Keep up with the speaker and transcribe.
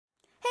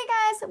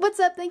guys, what's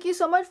up? Thank you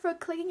so much for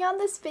clicking on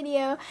this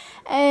video,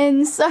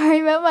 and sorry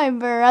about my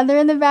brother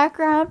in the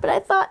background, but I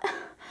thought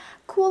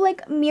cool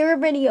like mirror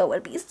video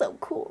would be so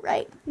cool,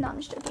 right? No, I'm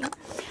just joking.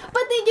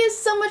 But thank you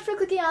so much for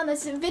clicking on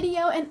this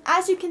video, and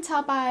as you can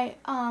tell by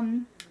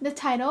the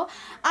title,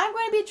 I'm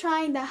going to be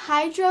trying the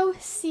Hydro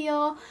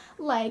Seal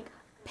like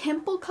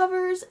pimple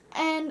covers,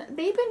 and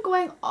they've been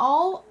going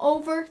all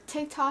over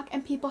TikTok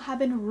and people have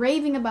been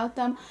raving about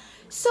them,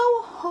 so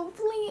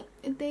hopefully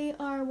they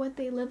are what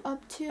they live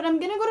up to. But I'm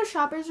gonna go to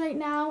Shoppers right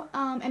now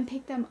and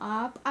pick them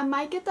up. I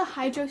might get the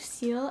Hydro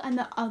Seal and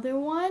the other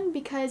one,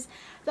 because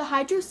the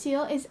Hydro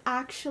Seal is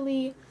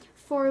actually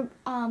for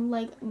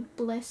like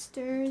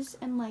blisters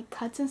and like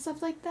cuts and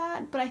stuff like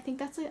that, but I think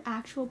that's the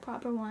actual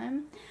proper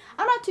one.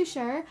 I'm not too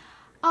sure.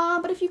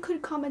 But if you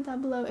could comment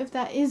down below if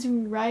that is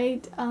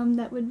right,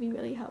 that would be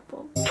really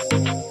helpful.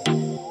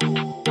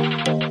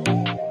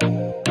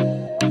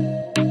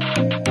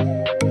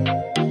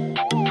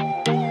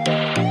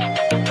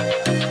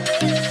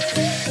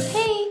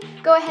 Hey,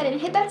 go ahead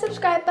and hit that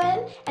subscribe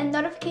button and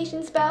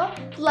notifications bell,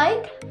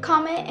 like,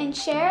 comment, and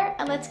share,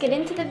 and let's get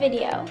into the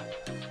video.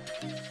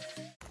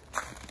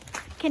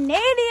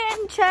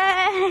 Canadian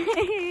check!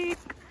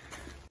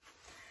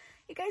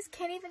 You guys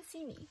can't even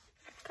see me,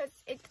 because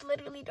it's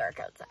literally dark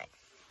outside.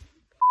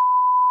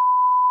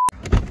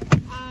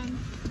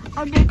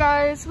 Okay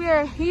guys, we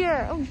are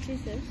here. Oh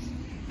Jesus.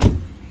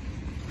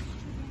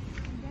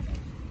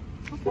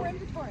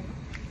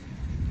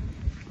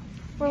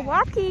 We're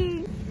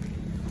walking.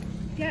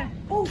 Yeah.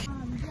 Oh.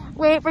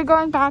 Wait, we're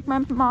going back. My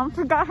mom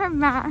forgot her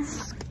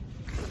mask.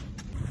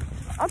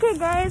 Okay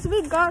guys,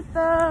 we got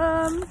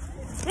them.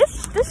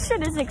 This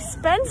shit is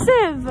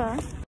expensive.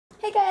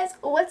 Hey guys,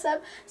 what's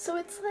up? So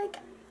it's like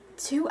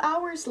 2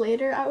 hours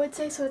later, I would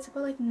say, so it's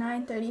about like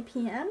 9:30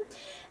 p.m.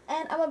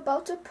 and I'm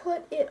about to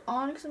put it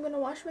on because I'm gonna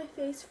wash my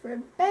face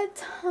for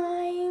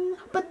bedtime.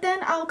 But then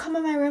I'll come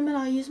in my room and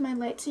I'll use my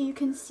light so you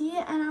can see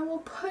it, and I will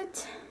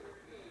put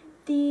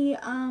the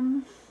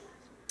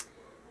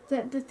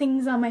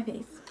things on my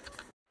face.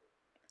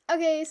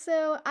 Okay,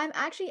 so I'm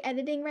actually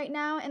editing right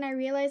now, and I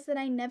realized that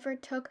I never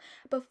took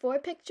before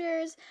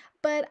pictures,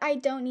 but I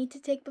don't need to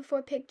take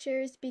before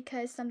pictures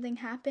because something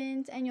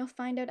happened, and you'll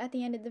find out at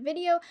the end of the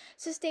video,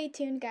 so stay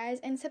tuned guys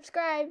and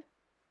subscribe.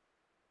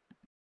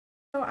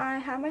 So I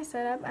have my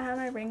setup, I have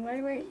my ring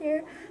light right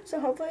here, so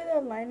hopefully the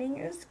lighting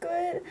is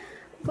good,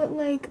 but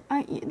like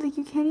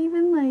you can't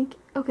even like,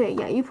 okay,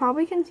 yeah, you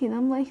probably can see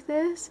them like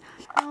this,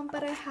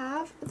 but I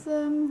have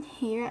them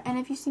here, and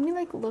if you see me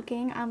like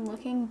looking, I'm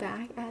looking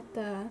back at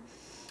the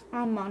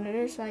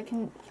monitor so I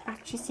can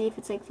actually see if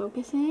it's like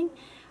focusing.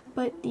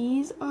 But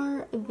these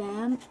are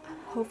them.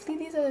 Hopefully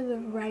these are the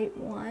right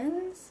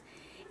ones.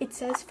 It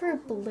says for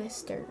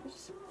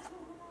blisters,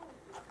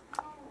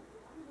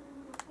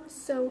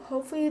 so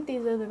hopefully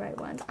these are the right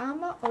ones. I'm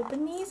gonna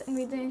open these and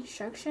read the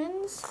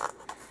instructions,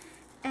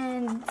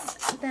 and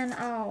then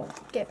I'll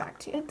get back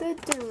to you. The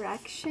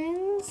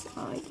directions,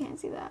 oh, you can't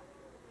see that.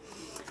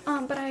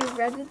 But I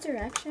read the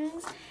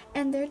directions,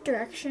 and their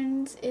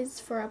directions is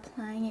for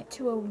applying it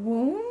to a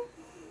wound.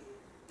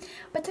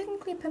 But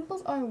technically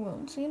pimples are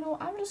wounds, so you know,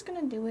 I'm just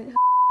gonna do it.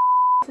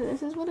 So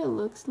this is what it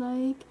looks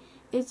like.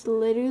 It's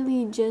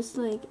literally just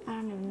like, I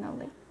don't even know,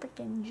 like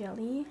freaking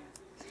jelly.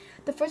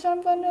 The first one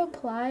I'm going to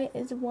apply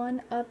is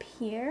one up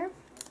here.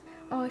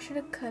 Oh, I should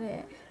have cut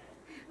it.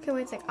 Okay,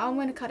 wait a sec. I'm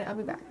going to cut it. I'll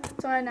be back.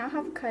 So I now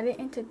have cut it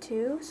into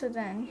two, so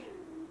then,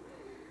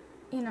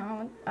 you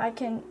know, I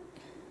can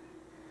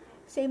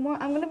say more.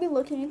 I'm going to be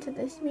looking into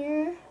this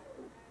mirror.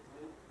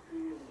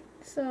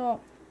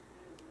 So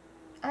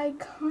I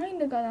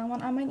kind of got that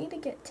one. I might need to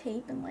get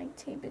tape and like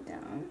tape it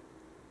down.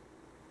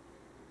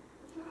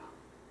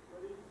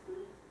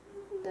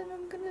 Then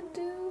I'm going to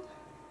do,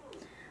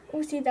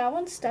 oh, see, that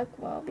one stuck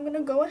well. I'm going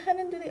to go ahead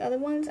and do the other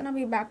ones, and I'll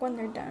be back when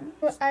they're done.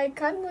 But I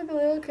kind of look a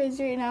little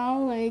crazy right now.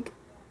 Like,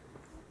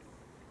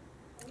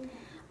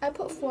 I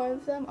put 4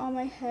 of them on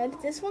my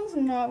head. This one's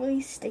not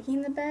really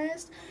sticking the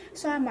best,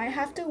 so I might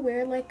have to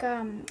wear like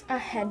a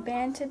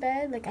headband to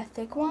bed, like a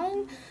thick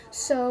one,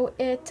 so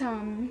it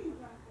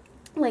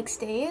like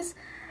stays.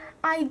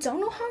 I don't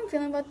know how I'm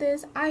feeling about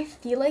this. I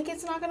feel like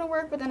it's not gonna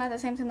work, but then at the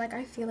same time, like,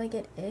 I feel like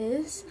it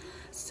is.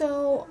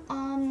 So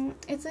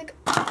it's like,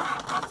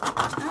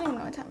 I don't even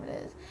know what time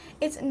it is.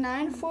 It's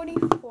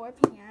 9:44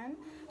 p.m.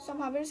 so I'm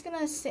probably just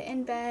gonna sit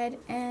in bed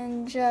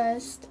and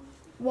just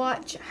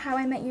watch How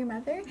I Met Your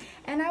Mother,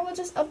 and I will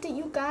just update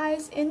you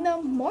guys in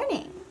the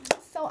morning.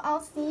 So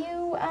I'll see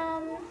you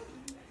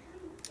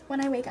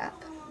when I wake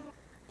up.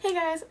 Hey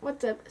guys,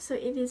 what's up? So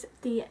it is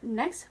the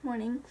next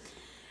morning,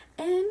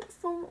 and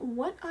from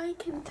what I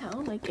can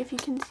tell, like, if you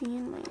can see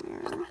in my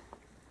mirror,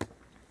 I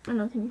don't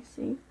know, can you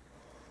see?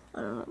 I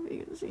don't know if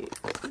you can see,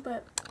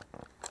 but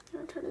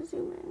I'll try to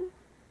zoom in.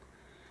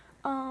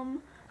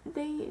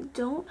 They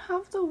don't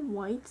have the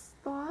white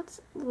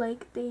spots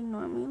like they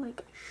normally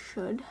like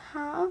should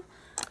have,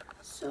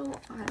 so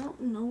I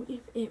don't know if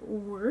it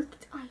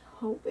worked. I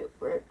hope it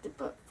worked,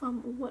 but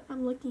from what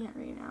I'm looking at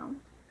right now,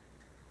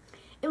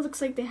 it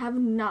looks like they have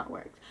not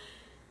worked.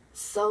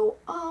 So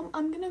I'm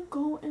gonna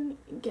go and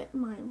get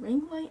my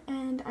ring light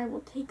and I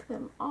will take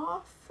them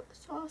off.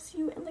 So I'll see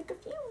you in like a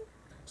few.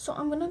 So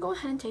I'm gonna go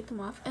ahead and take them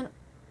off, and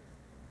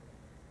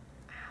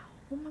ow,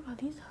 oh my god,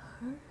 these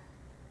hurt.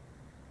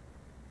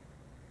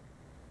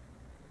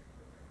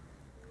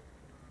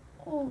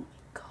 Oh my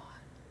god.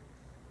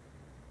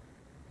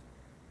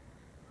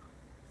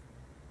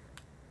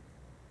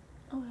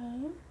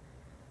 Okay.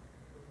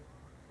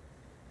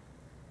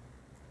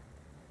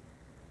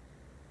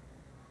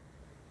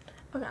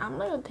 Okay, I'm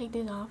gonna take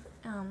these off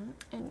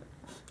and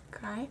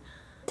cry.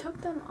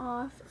 Took them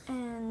off,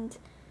 and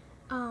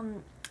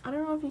I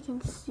don't know if you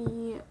can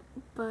see,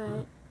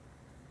 but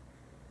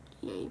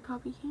yeah, you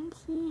probably can't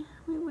see.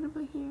 Wait, what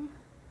about here?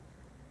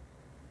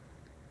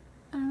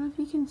 I don't know if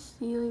you can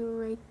see,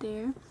 like, right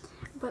there,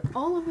 but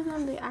all over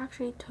them they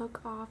actually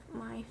took off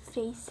my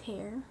face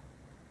hair.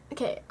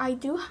 Okay, I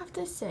do have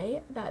to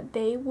say that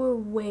they were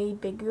way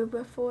bigger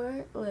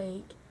before,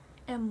 like,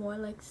 and more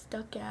like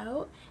stuck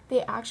out.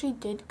 They actually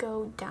did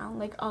go down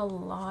like a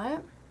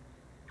lot,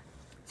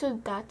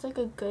 so that's like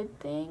a good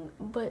thing,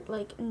 but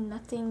like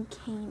nothing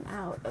came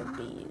out of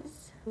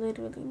these,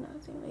 literally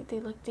nothing. Like,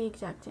 they look the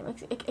exact same,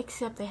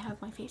 except they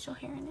have my facial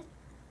hair in it,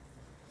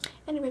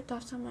 and it ripped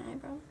off some of my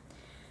eyebrow.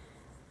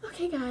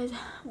 Okay guys,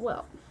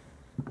 well,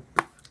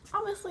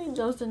 obviously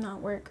those did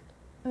not work.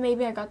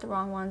 Maybe I got the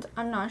wrong ones,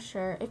 I'm not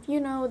sure. If you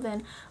know,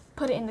 then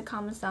put it in the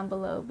comments down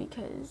below,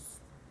 because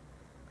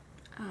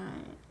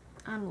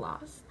I'm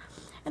lost.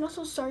 And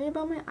also, sorry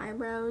about my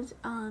eyebrows.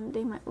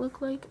 They might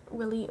look like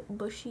really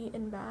bushy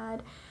and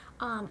bad.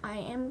 I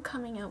am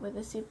coming out with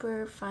a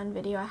super fun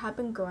video. I have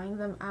been growing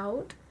them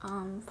out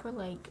for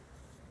like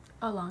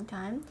a long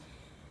time,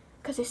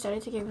 because they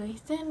started to get really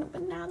thin,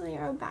 but now they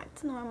are back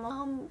to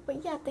normal.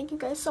 But yeah, thank you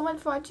guys so much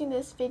for watching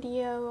this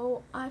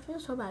video. I feel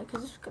so bad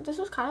because this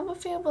was kind of a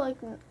fail, but like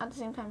at the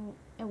same time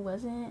it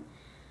wasn't.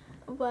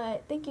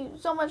 But thank you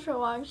so much for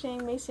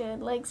watching. Make sure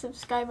to like,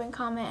 subscribe, and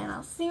comment, and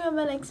I'll see you in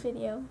my next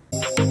video.